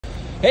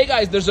Hey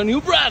guys, there's a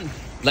new brand.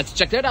 Let's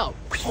check that out.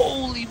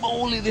 Holy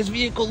moly, this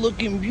vehicle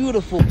looking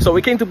beautiful. So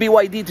we came to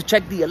BYD to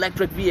check the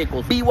electric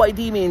vehicles.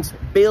 BYD means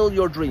build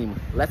your dream.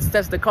 Let's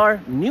test the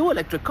car, new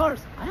electric cars.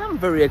 I am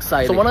very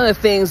excited. So one of the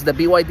things that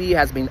BYD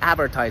has been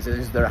advertising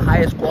is their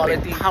highest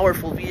quality,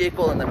 powerful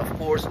vehicle, and then of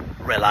course,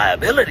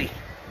 reliability.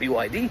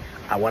 BYD,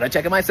 I want to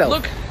check it myself.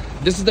 Look,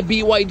 this is the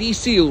BYD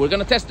Seal. We're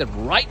gonna test it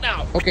right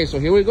now. Okay, so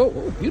here we go.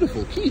 Oh,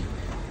 beautiful key.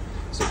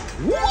 So,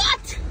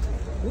 what?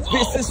 Whoa.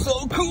 This is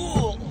so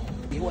cool.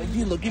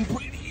 BYD looking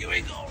pretty. Here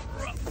we go.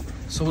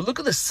 So look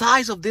at the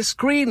size of this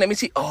screen. Let me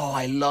see. Oh,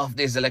 I love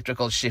this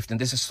electrical shift,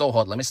 and this is so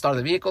hot. Let me start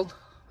the vehicle.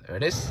 There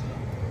it is.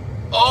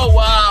 Oh,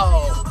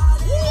 wow.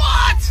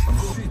 What?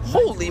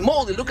 Holy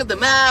moly, look at the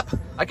map.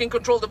 I can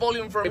control the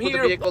volume from here.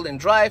 Put the vehicle in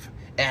drive,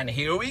 and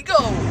here we go.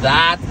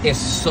 That is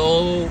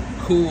so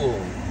cool.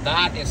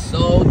 That is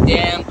so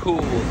damn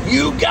cool.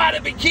 You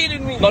gotta be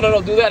kidding me. No,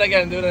 do that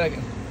again, do that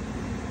again.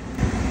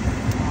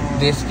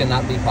 This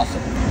cannot be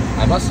possible.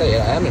 I must say,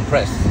 I am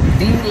impressed.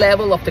 The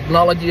level of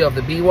technology of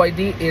the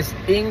BYD is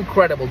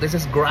incredible. This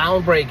is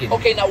groundbreaking.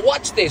 Okay, now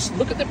watch this.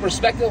 Look at the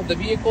perspective of the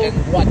vehicle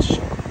and watch.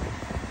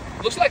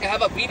 Looks like I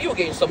have a video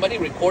game, somebody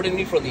recording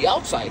me from the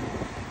outside.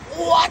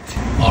 What?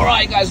 All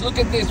right, guys, look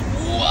at this.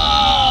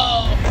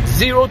 Whoa!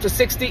 0 to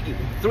 60 in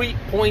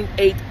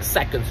 3.8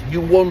 seconds.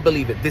 You won't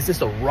believe it. This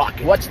is a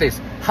rocket. Watch this.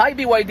 Hi,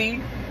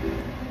 BYD.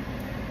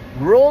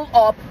 Roll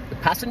up the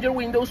passenger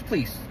windows,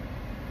 please.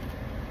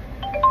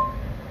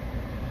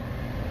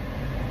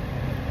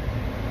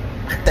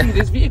 See,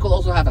 this vehicle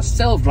also has a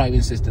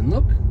self-driving system.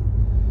 Look.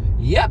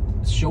 Yep,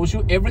 shows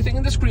you everything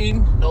in the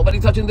screen. Nobody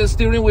touching the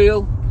steering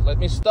wheel. Let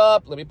me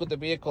stop. Let me put the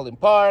vehicle in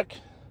park.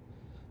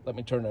 Let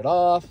me turn it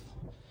off.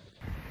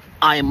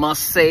 I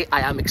must say,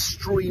 I am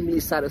extremely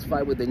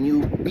satisfied with the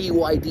new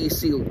BYD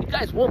Seal. You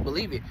guys won't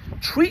believe it.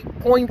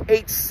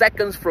 3.8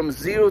 seconds from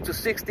 0 to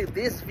 60.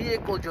 This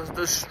vehicle just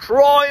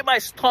destroyed my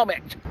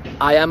stomach.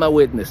 I am a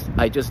witness.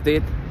 I just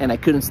did, and I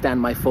couldn't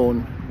stand my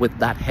phone with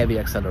that heavy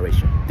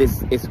acceleration.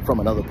 This is from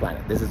another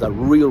planet. This is a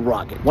real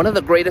rocket. One of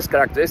the greatest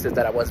characteristics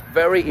that I was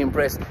very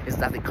impressed is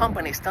that the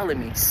company is telling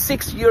me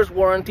 6 years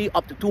warranty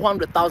up to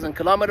 200,000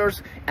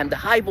 kilometers, and the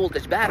high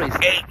voltage batteries,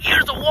 8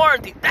 years of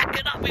warranty. That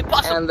cannot be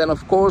possible. And then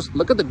of course,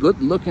 look at the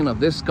good looking of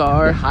this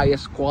car,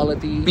 highest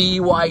quality,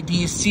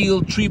 BYD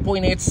Seal,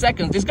 3.8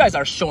 seconds. These guys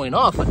are showing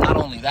off, but not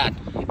only that,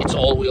 it's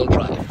all-wheel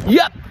drive.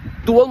 Yep,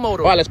 dual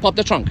motor. All right, let's pop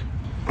the trunk.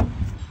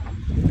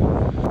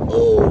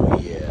 Oh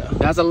yeah.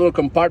 It has a little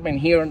compartment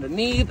here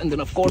underneath, and then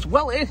of course,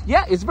 well, it's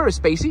very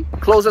spacey.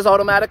 Closes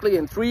automatically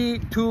in 3,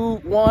 2,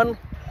 1.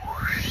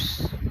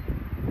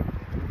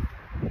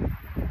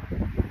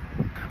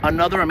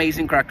 Another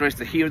amazing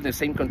characteristic here in the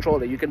same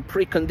controller, you can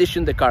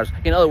precondition the cars.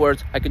 In other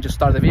words, I can just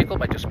start the vehicle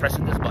by just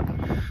pressing this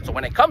button. So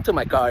when I come to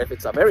my car, if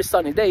it's a very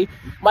sunny day,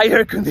 my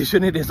air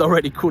conditioning is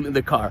already cooling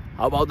the car.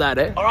 How about that,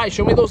 eh? All right,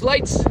 show me those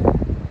lights.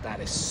 That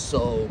is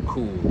so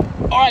cool.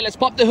 All right, let's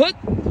pop the hood.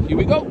 Here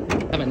we go.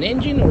 Have an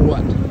engine or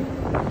what?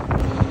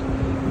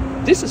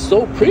 This is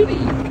so pretty.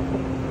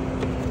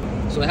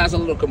 So it has a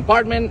little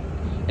compartment,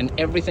 and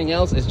everything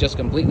else is just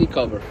completely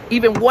covered.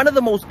 Even one of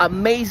the most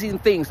amazing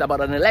things about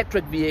an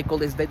electric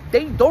vehicle is that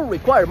they don't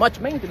require much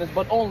maintenance,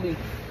 but only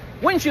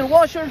windshield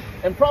washer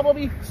and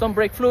probably some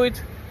brake fluid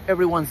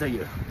every once a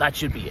year. That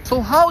should be it.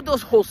 So how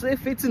does Jose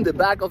fits in the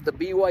back of the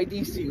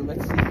BYD Seal?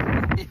 Let's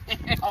see.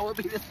 How will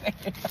be the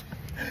same?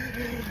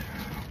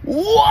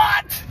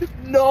 What?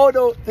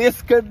 No,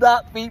 this could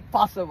not be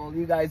possible.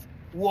 You guys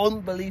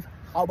won't believe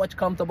how much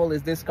comfortable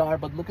is this car.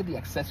 But look at the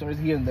accessories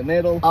here in the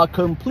middle. A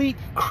complete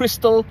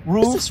crystal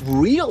roof. This is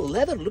real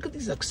leather. Look at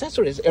these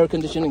accessories. Air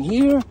conditioning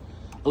here,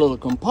 a little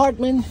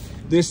compartment.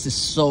 This is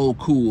so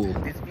cool.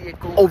 This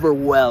vehicle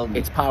overwhelmed.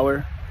 Its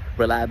power,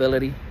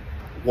 reliability,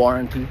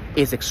 warranty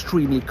is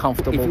extremely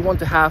comfortable. If you want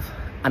to have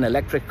an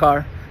electric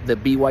car, the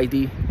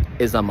BYD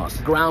is a must.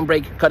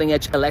 Groundbreaking,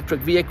 cutting-edge electric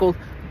vehicle,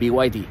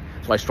 BYD.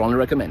 So I strongly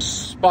recommend.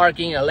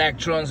 Sparking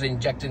electrons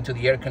inject into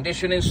the air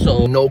conditioning,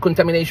 so no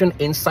contamination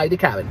inside the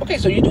cabin. Okay,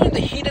 so you're doing the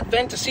heated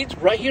vent seats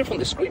right here from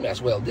the screen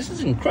as well. This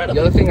is incredible.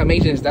 The other thing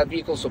amazing is that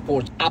vehicle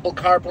supports Apple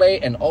CarPlay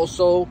and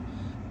also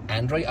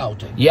Android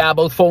Auto. Yeah,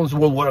 both phones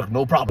will work,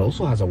 no problem. It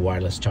also has a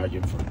wireless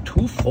charger for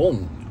 2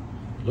 phones.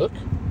 Look.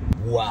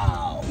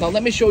 Wow. Now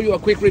let me show you a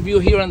quick review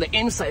here on the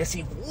inside.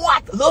 See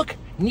what? Look,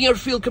 near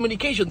field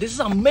communication. This is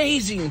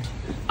amazing.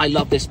 I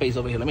love this space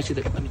over here. Let me see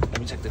let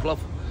me check the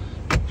glove.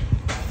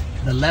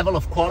 The level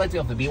of quality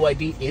of the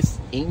BYD is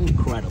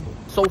incredible.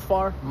 So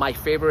far, my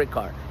favorite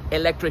car.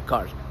 Electric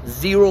cars,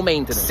 0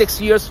 maintenance.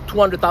 6 years,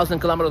 200,000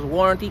 kilometers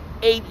warranty,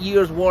 8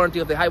 years warranty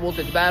of the high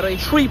voltage battery,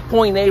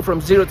 3.8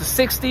 from 0 to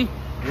 60.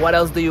 What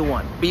else do you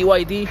want?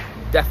 BYD,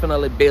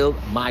 definitely build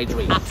my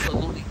dream.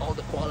 Absolutely, all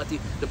the quality,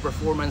 the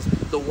performance,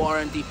 the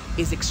warranty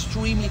is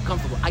extremely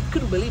comfortable. I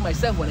couldn't believe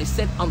myself when I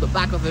sat on the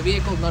back of the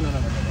vehicle. No.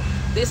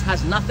 This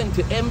has nothing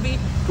to envy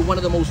to one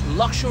of the most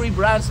luxury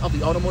brands of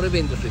the automotive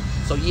industry.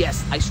 So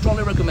yes, I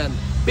strongly recommend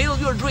build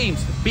your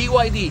dreams,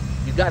 BYD.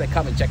 You gotta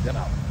come and check them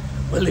out.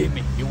 Believe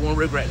me, you won't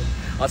regret it.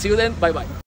 I'll see you then. Bye-bye.